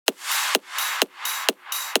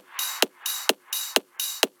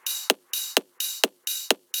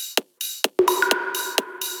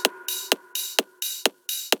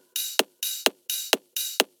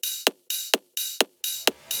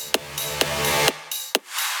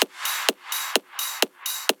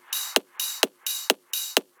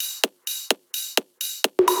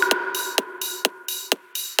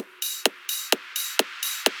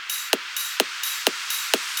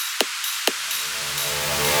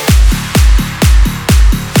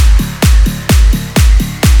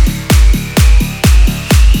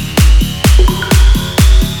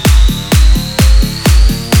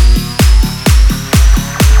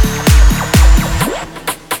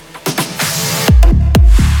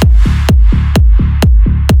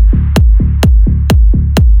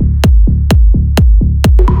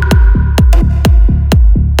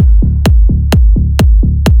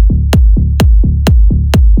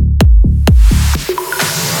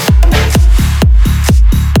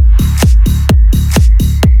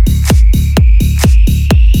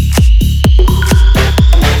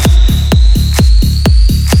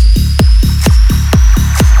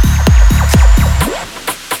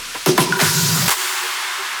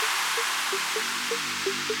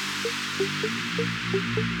Ladies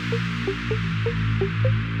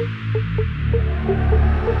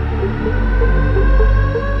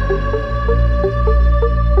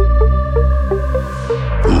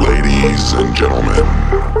and gentlemen,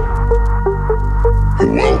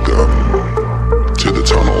 welcome to the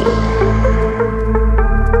tunnel.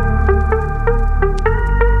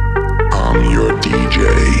 I'm your DJ,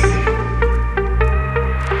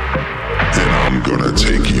 and I'm gonna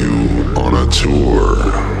take you on a tour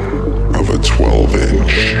of a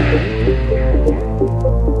 12-inch.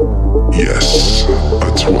 Yes,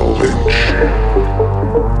 a 12-inch.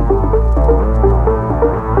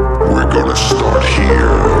 We're gonna start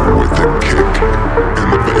here with the kick and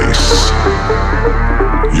the bass.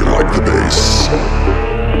 You like the bass?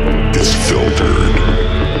 It's filtered.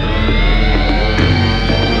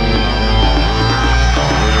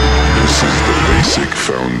 This is the basic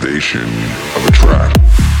foundation of a track.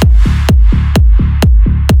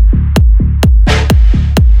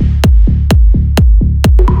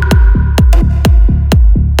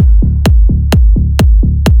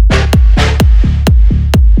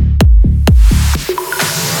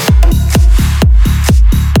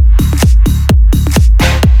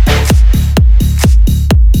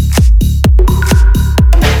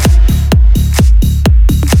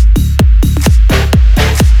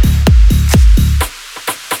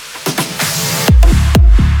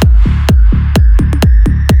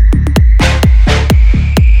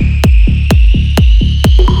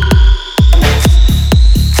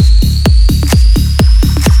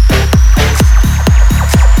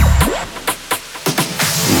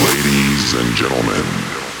 Gentlemen,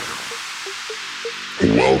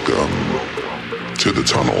 welcome to the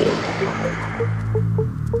tunnel.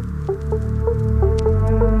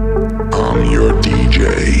 I'm your DJ,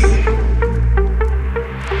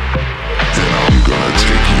 and I'm gonna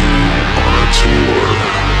take you on a tour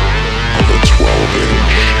of a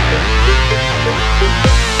 12-inch.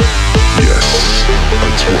 Yes, a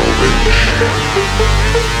 12-inch.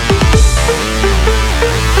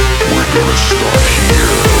 We're gonna start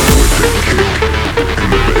here with the kick and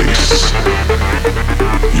the bass.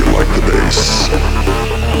 You like the bass?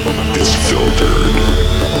 It's filtered.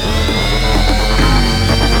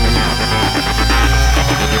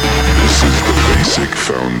 This is the basic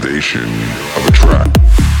foundation of a track.